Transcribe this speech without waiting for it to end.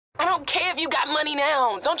I don't care if you got money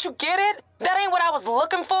now. Don't you get it? That ain't what I was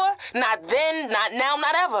looking for. Not then, not now,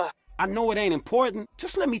 not ever. I know it ain't important.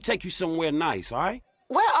 Just let me take you somewhere nice, all right?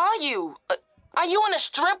 Where are you? Are you in a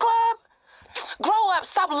strip club? Grow up,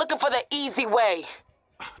 stop looking for the easy way.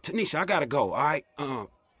 Tanisha, I gotta go, all right?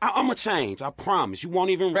 I'ma change, I promise. You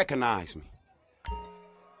won't even recognize me.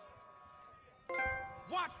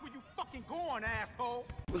 Watch where you fucking going, asshole!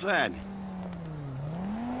 What's happening?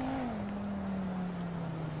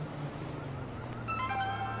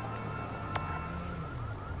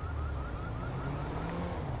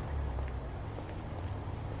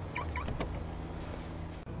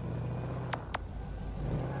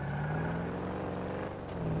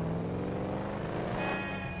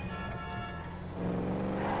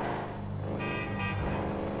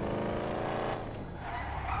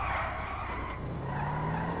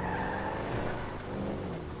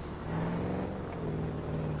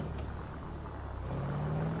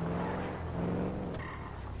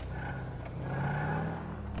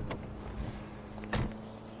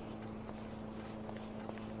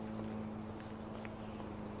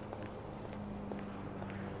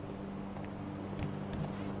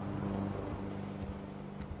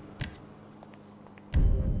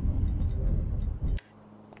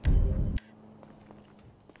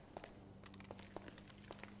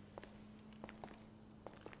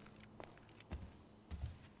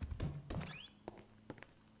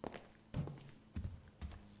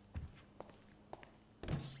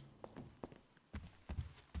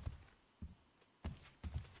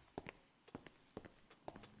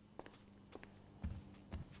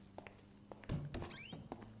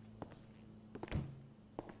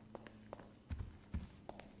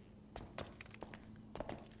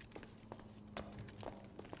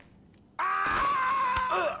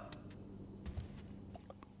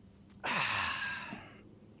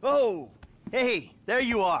 Oh, hey, there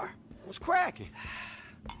you are. What's cracking?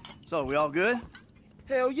 So, we all good?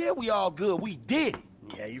 Hell yeah, we all good. We did it.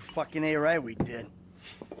 Yeah, you fucking ain't right, we did.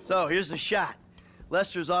 So, here's the shot.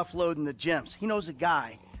 Lester's offloading the gems. He knows a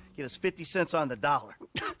guy. Get us 50 cents on the dollar.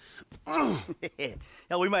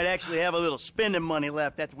 Hell, we might actually have a little spending money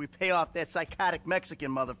left after we pay off that psychotic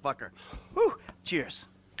Mexican motherfucker. Whew, cheers.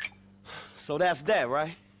 So that's that,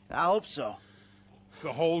 right? I hope so.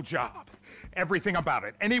 The whole job. Everything about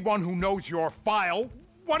it. Anyone who knows your file,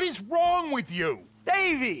 what is wrong with you?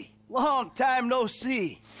 Davey! Long time no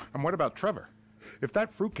see. And what about Trevor? If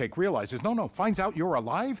that fruitcake realizes, finds out you're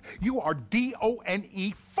alive, you are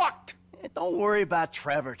D-O-N-E fucked! Don't worry about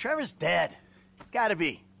Trevor. Trevor's dead. It's gotta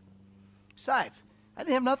be. Besides, I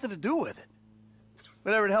didn't have nothing to do with it.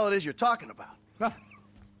 Whatever the hell it is you're talking about.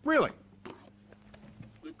 Really?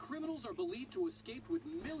 The criminals are believed to have escaped with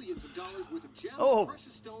millions of dollars worth of gems,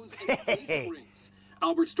 precious stones, and engagement rings.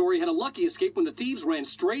 Albert's story had a lucky escape when the thieves ran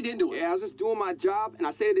straight into it. Yeah, I was just doing my job, and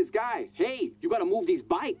I say to this guy, hey, you gotta move these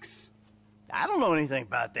bikes. I don't know anything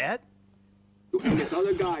about that. And this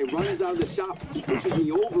other guy runs out of the shop, pushes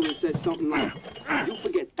me over and says something like, you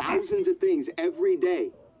forget thousands of things every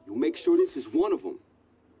day. You make sure this is one of them.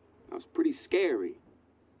 That was pretty scary.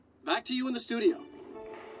 Back to you in the studio.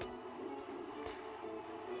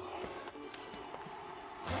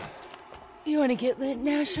 You want to get lit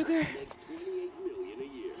now, sugar?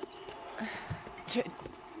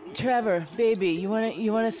 Trevor, baby, you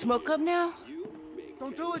wanna smoke up now?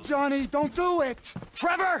 Don't do it, Johnny. Don't do it.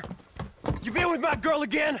 Trevor! You been with my girl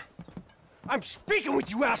again? I'm speaking with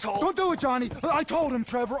you, asshole! Don't do it, Johnny. I told him,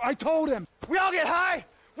 Trevor. I told him. We all get high!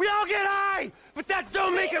 We all get high! But that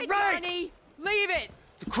don't make it right! Johnny! Leave it!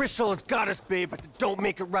 The crystal has got us, babe, but it don't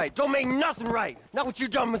make it right. Don't make nothing right. Not what you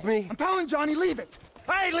done with me. I'm telling Johnny, leave it.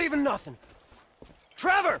 I ain't leaving nothing.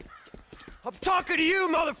 Trevor! I'm talking to you,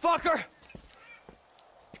 motherfucker!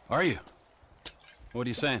 Are you? What are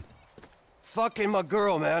you saying? Fucking my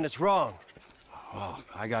girl, man. It's wrong. Well,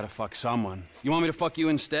 I gotta fuck someone. You want me to fuck you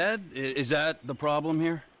instead? Is that the problem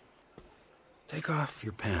here? Take off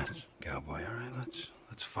your pants, cowboy, all right?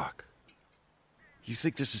 Let's fuck. You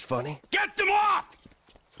think this is funny? Get them off!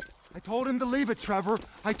 I told him to leave it, Trevor.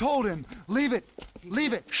 I told him. Leave it.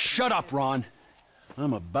 Leave it. Shut up, Ron.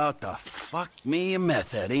 I'm about to fuck me a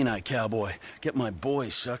meth head, ain't I, cowboy? Get my boy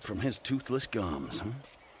sucked from his toothless gums, huh?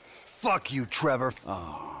 Fuck you, Trevor.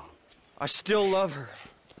 Oh. I still love her.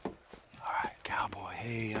 All right, cowboy.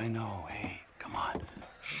 Hey, I know. Hey, come on.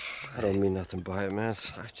 Shh. I don't mean nothing by it, man.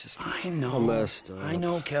 I know. I'm messed up. I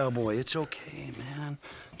know, cowboy. It's okay, man.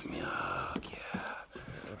 Give me a hug, yeah.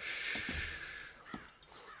 Shh.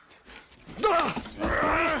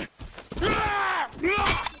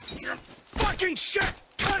 Fucking shit!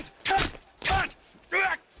 Cunt! Cunt! Cunt!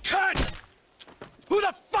 Cunt! Who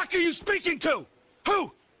the fuck are you speaking to?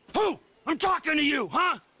 Who? I'm talking to you,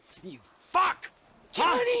 huh? You fuck!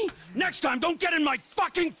 Johnny! Huh? Next time, don't get in my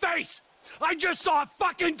fucking face! I just saw a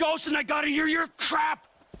fucking ghost and I gotta hear your crap!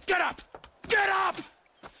 Get up! Get up!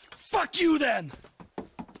 Fuck you then!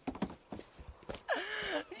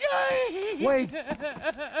 Johnny! Wait.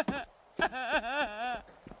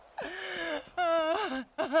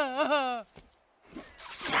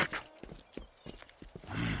 Fuck!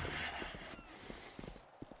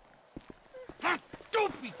 That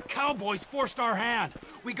dopey cowboys forced our hand.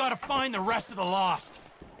 We gotta find the rest of the lost.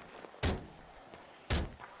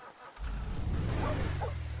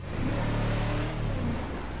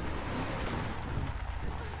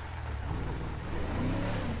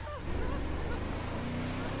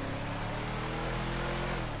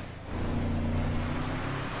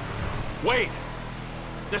 Wait!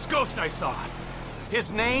 This ghost I saw.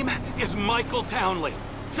 His name is Michael Townley.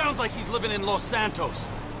 Sounds like he's living in Los Santos.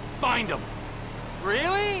 Find him.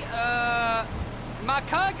 Really? My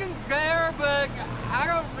cousin's there, but I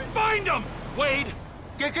don't... Find him, Wade!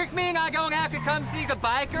 Does this mean I don't have to come see the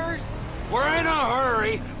bikers? We're in a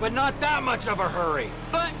hurry, but not that much of a hurry.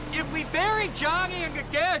 But if we bury Johnny in the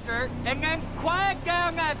desert, and then quiet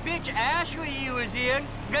down that bitch Ashley he was in,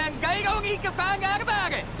 then they don't need to find out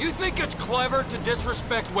about it. You think it's clever to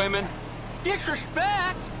disrespect women?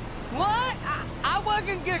 Disrespect? What? I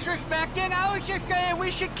wasn't disrespecting, I was just saying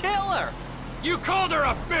we should kill her. You called her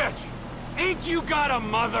a bitch! Ain't you got a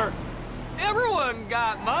mother? Everyone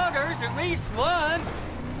got mothers, at least one.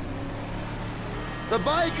 The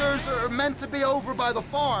bikers are meant to be over by the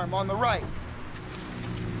farm on the right.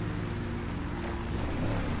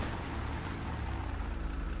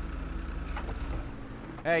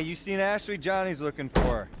 Hey, you seen Ashley? Johnny's looking for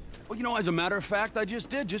her. Well, you know, as a matter of fact, I just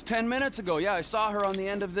did, just 10 minutes ago. Yeah, I saw her on the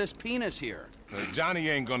end of this penis here. Johnny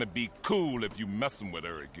ain't gonna be cool if you messing with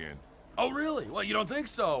her again. Oh, really? Well, you don't think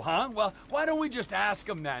so, huh? Well, why don't we just ask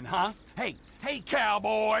him then, huh? Hey,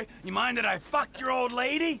 cowboy, you mind that I fucked your old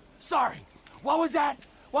lady? Sorry, what was that?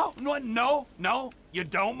 Well, no, you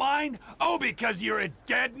don't mind? Oh, because you're a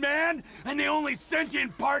dead man? And the only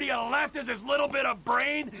sentient part you left is this little bit of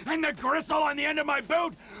brain and the gristle on the end of my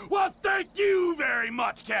boot? Well, thank you very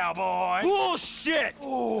much, cowboy. Bullshit!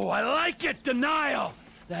 Oh, I like it, denial.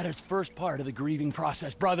 That is first part of the grieving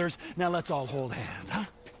process, brothers. Now let's all hold hands, huh?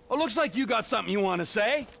 Oh, looks like you got something you want to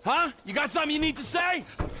say, huh? You got something you need to say?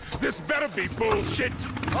 This better be bullshit.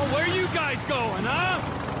 Oh, where you guys going, huh?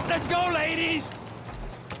 Let's go, ladies!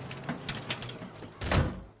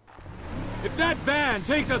 If that van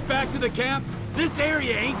takes us back to the camp, this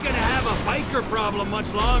area ain't gonna have a biker problem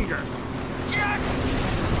much longer.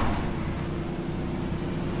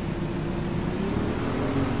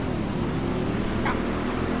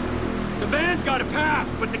 The van's gotta pass,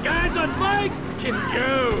 but the guys on bikes can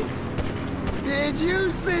go. Did you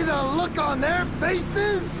see the look on their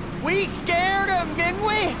faces? We scared them, didn't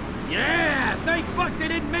we? Yeah, thank fuck they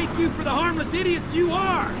didn't make you for the harmless idiots you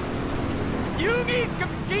are. You need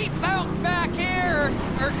some seat belts back here,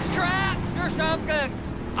 or straps or something.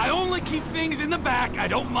 I only keep things in the back I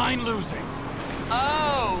don't mind losing.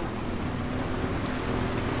 Oh.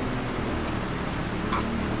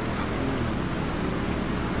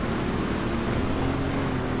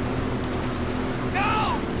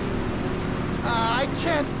 No! I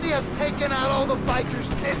can't see us taking out all the bikers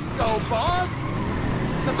this go, boss.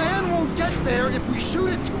 The van won't get there if we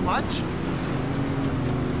shoot it too much.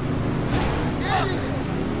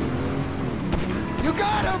 You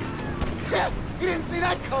got him! Yeah, you didn't see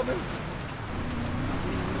that coming.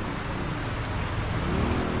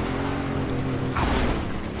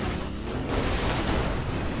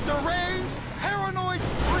 Deranged, paranoid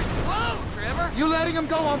freak. Whoa, Trevor! You letting him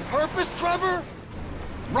go on purpose, Trevor?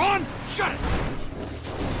 Ron, shut it!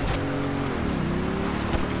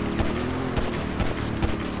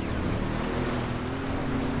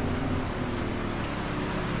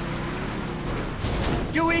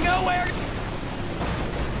 Do we know where?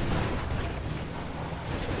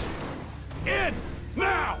 In!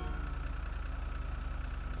 Now!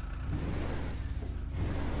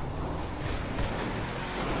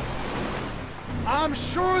 I'm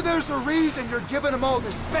sure there's a reason you're giving him all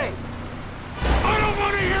this space. I don't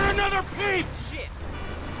want to hear another peep! Shit.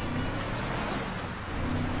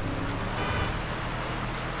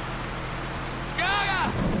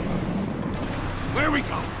 Gaga! Where we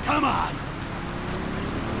go? Come on!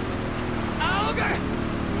 Okay.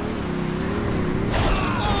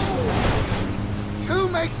 Oh! Two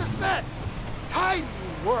makes a set. Tidy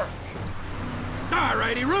work.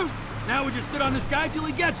 Alrighty, Root. Now we just sit on this guy till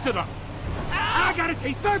he gets to them. I gotta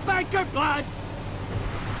taste their biker blood!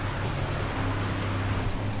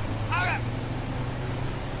 Okay.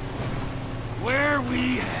 Where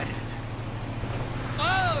we headed?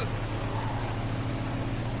 Oh!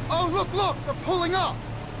 Oh, look! They're pulling up!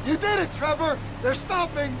 You did it, Trevor! They're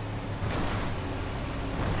stopping!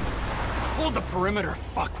 Hold the perimeter,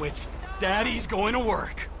 fuckwits. Daddy's going to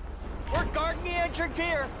work. We're guarding the entrance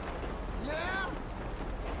here. Yeah?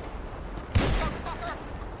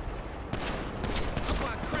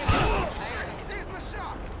 There's my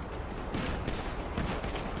shot!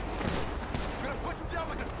 I'm gonna put you down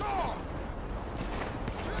like a dog!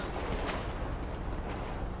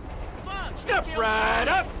 Step right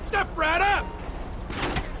up! Step right up!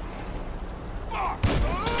 Fuck!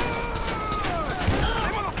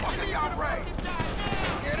 Motherfucker, you outraged!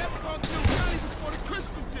 Yeah, that was gonna kill Johnny before the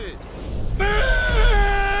crystal did! Boo!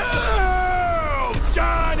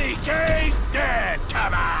 Johnny K's dead!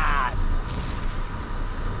 Come on!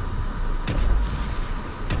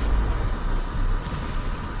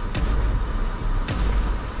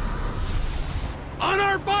 On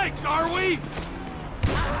our bikes, are we?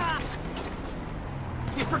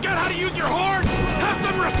 You forget how to use your horn? Have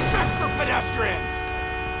some respect for pedestrians!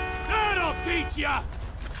 That'll teach ya!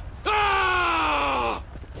 Ah!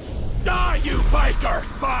 Die, you biker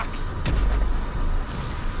fucks!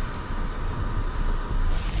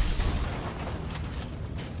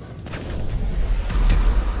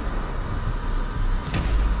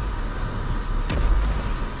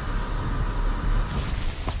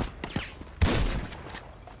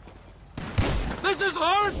 This is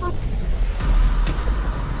hard for...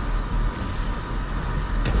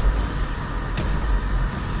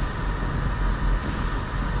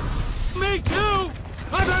 Me too!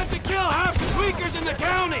 I've had to kill half the tweakers in the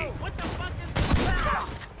county! What the fuck is that?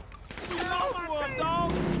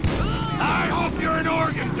 Dog. I hope you're an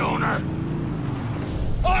organ donor!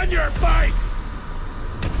 On your bike!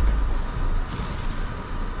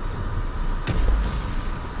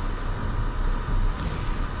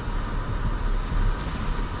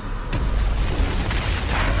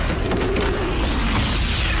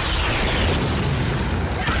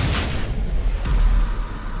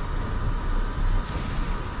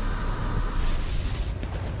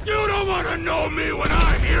 You don't want to know me when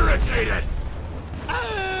I'm irritated!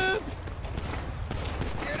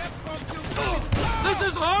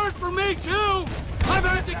 This is hard for me, too! I've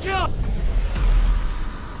had to kill...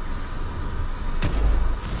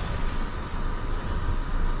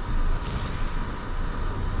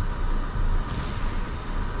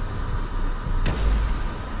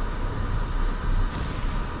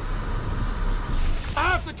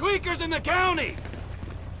 half the tweakers in the county!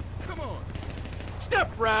 Come on.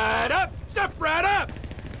 Step right up! Step right up!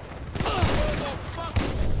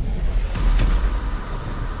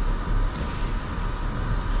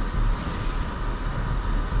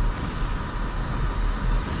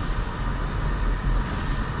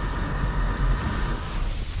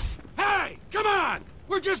 Hey! Come on!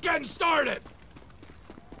 We're just getting started!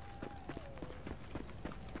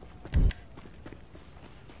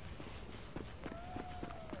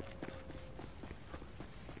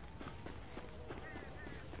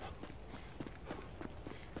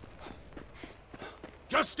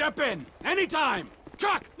 Just step in! Anytime!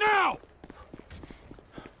 Truck, now!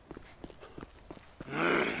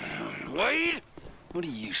 Wade? What are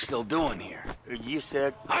you still doing here? You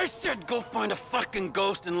said... I said go find a fucking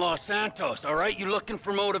ghost in Los Santos, all right? You looking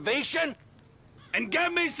for motivation? And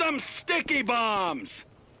get me some sticky bombs!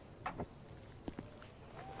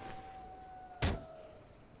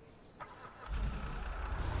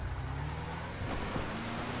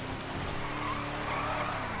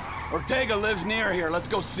 Ortega lives near here. Let's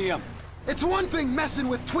go see him. It's one thing messing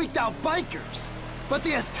with tweaked-out bikers, but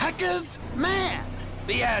the Aztecas? Man!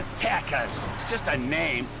 The Aztecas. It's just a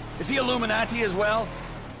name. Is he Illuminati as well?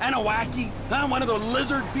 Anunnaki? Huh? One of the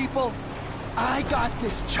lizard people? I got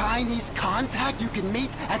this Chinese contact you can meet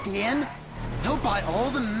at the inn. He'll buy all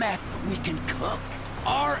the meth we can cook.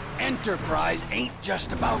 Our enterprise ain't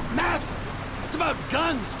just about meth. It's about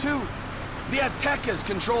guns, too. The Aztecas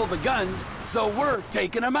control the guns, so we're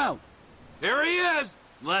taking them out. Here he is.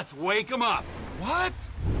 Let's wake him up. What?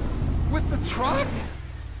 With the truck?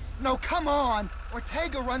 No, come on.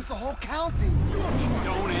 Ortega runs the whole county. He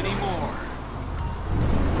don't anymore.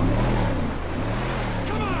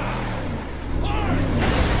 Come on!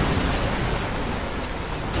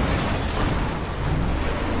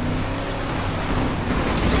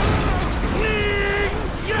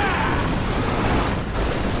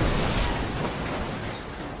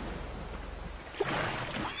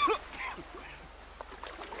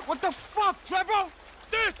 What the fuck, Trevor?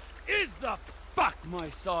 This is the fuck, my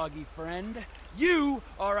soggy friend. You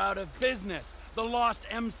are out of business. The Lost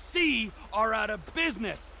MC are out of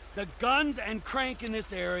business. The guns and crank in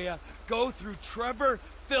this area go through Trevor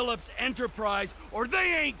Phillips Enterprise, or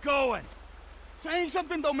they ain't going. Saying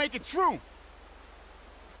something don't make it true.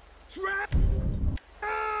 Trevor!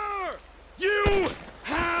 You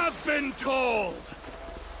have been told.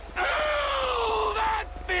 Oh, that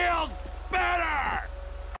feels better!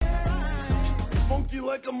 Funky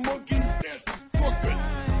like a monkey, that's crooked.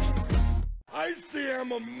 I say I'm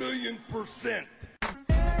 1,000,000%.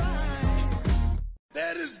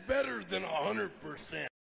 That is better than 100%.